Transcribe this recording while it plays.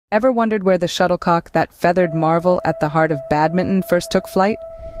Ever wondered where the shuttlecock, that feathered marvel at the heart of badminton, first took flight?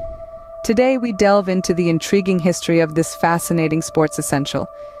 Today we delve into the intriguing history of this fascinating sports essential.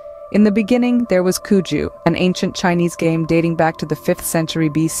 In the beginning, there was Cuju, an ancient Chinese game dating back to the 5th century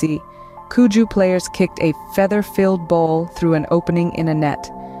BC. Cuju players kicked a feather-filled ball through an opening in a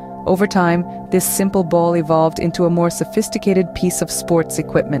net. Over time, this simple ball evolved into a more sophisticated piece of sports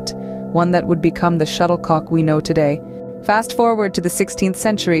equipment, one that would become the shuttlecock we know today. Fast forward to the 16th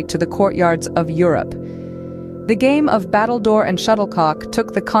century to the courtyards of Europe. The game of battledore and shuttlecock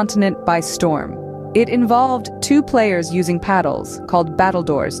took the continent by storm. It involved two players using paddles, called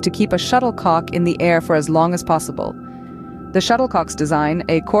battledores, to keep a shuttlecock in the air for as long as possible. The shuttlecock's design,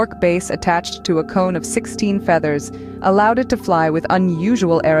 a cork base attached to a cone of 16 feathers, allowed it to fly with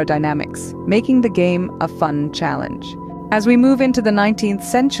unusual aerodynamics, making the game a fun challenge. As we move into the 19th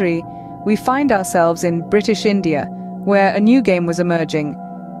century, we find ourselves in British India, where a new game was emerging,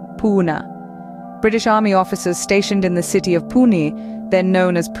 Pune. British Army officers stationed in the city of Pune, then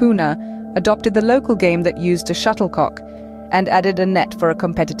known as Pune, adopted the local game that used a shuttlecock and added a net for a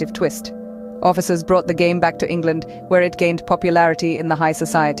competitive twist. Officers brought the game back to England, where it gained popularity in the high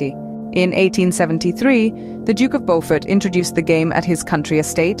society. In 1873, the Duke of Beaufort introduced the game at his country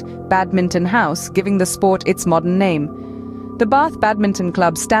estate, Badminton House, giving the sport its modern name. The Bath Badminton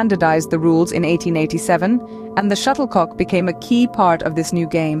Club standardized the rules in 1887, and the shuttlecock became a key part of this new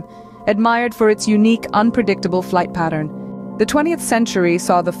game, admired for its unique, unpredictable flight pattern. The 20th century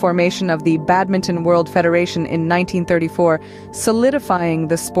saw the formation of the Badminton World Federation in 1934, solidifying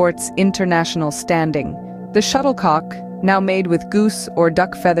the sport's international standing. The shuttlecock, now made with goose or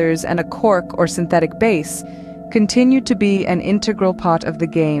duck feathers and a cork or synthetic base, continued to be an integral part of the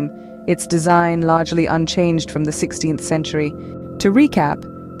game, its design largely unchanged from the 16th century. To recap,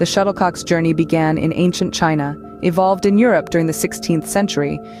 the shuttlecock's journey began in ancient China, evolved in Europe during the 16th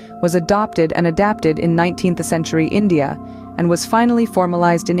century, was adopted and adapted in 19th century India, and was finally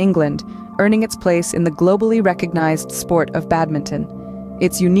formalized in England, earning its place in the globally recognized sport of badminton.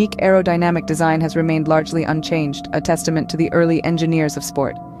 Its unique aerodynamic design has remained largely unchanged, a testament to the early engineers of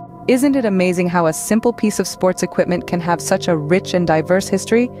sport. Isn't it amazing how a simple piece of sports equipment can have such a rich and diverse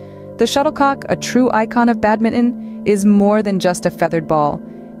history? The shuttlecock, a true icon of badminton, is more than just a feathered ball.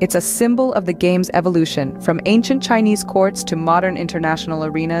 It's a symbol of the game's evolution, from ancient Chinese courts to modern international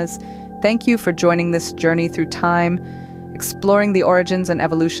arenas. Thank you for joining this journey through time, exploring the origins and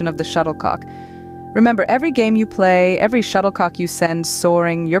evolution of the shuttlecock. Remember, every game you play, every shuttlecock you send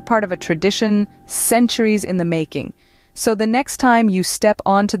soaring, you're part of a tradition centuries in the making. So the next time you step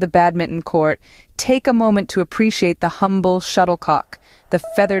onto the badminton court, take a moment to appreciate the humble shuttlecock, the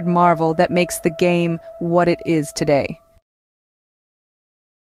feathered marvel that makes the game what it is today.